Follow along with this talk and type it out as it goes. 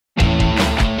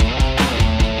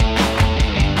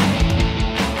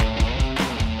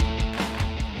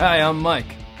Hi, I'm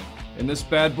Mike, and this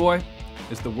bad boy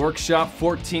is the Workshop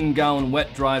 14-gallon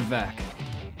wet-dry vac.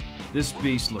 This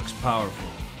beast looks powerful.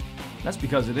 That's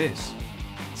because it is.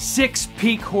 6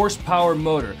 peak horsepower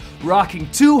motor, rocking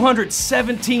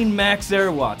 217 max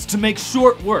air watts to make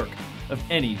short work of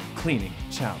any cleaning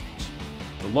challenge.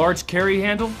 The large carry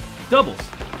handle doubles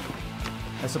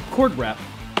as a cord wrap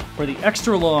for the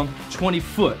extra long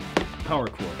 20-foot power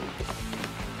cord.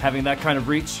 Having that kind of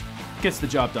reach gets the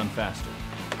job done faster.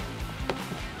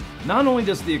 Not only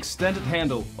does the extended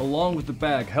handle along with the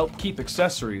bag help keep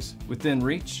accessories within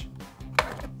reach,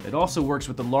 it also works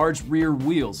with the large rear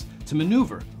wheels to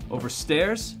maneuver over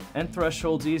stairs and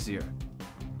thresholds easier,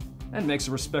 and makes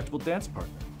a respectable dance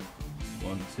partner.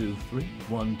 1, 2, 3,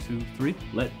 1, 2, 3,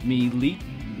 let me lead.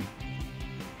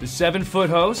 The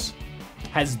 7-foot hose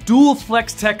has dual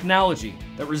flex technology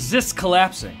that resists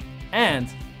collapsing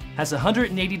and has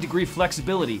 180-degree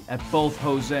flexibility at both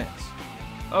hose ends.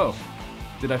 Oh,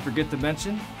 did I forget to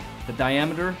mention? The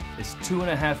diameter is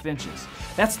 2.5 inches.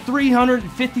 That's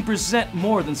 350%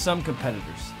 more than some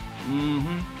competitors.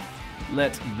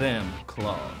 Let them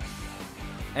clog.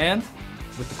 And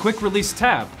with the quick release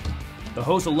tab, the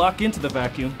hose will lock into the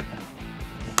vacuum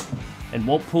and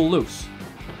won't pull loose.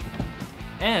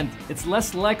 And it's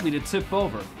less likely to tip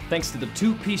over thanks to the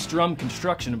 2-piece drum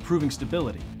construction improving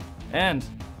stability. And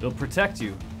it'll protect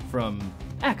you from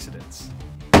accidents.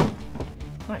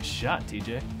 Nice shot,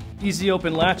 TJ. Easy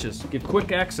open latches give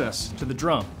quick access to the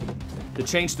drum to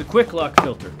change the quick lock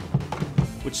filter,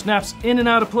 which snaps in and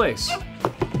out of place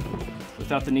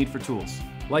without the need for tools.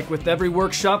 Like with every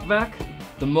workshop vac,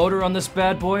 the motor on this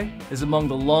bad boy is among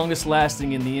the longest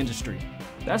lasting in the industry.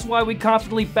 That's why we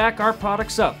confidently back our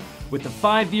products up with a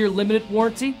 5-year limited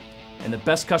warranty and the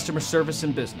best customer service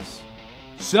in business.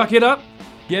 Suck it up,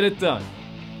 get it done.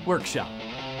 Workshop.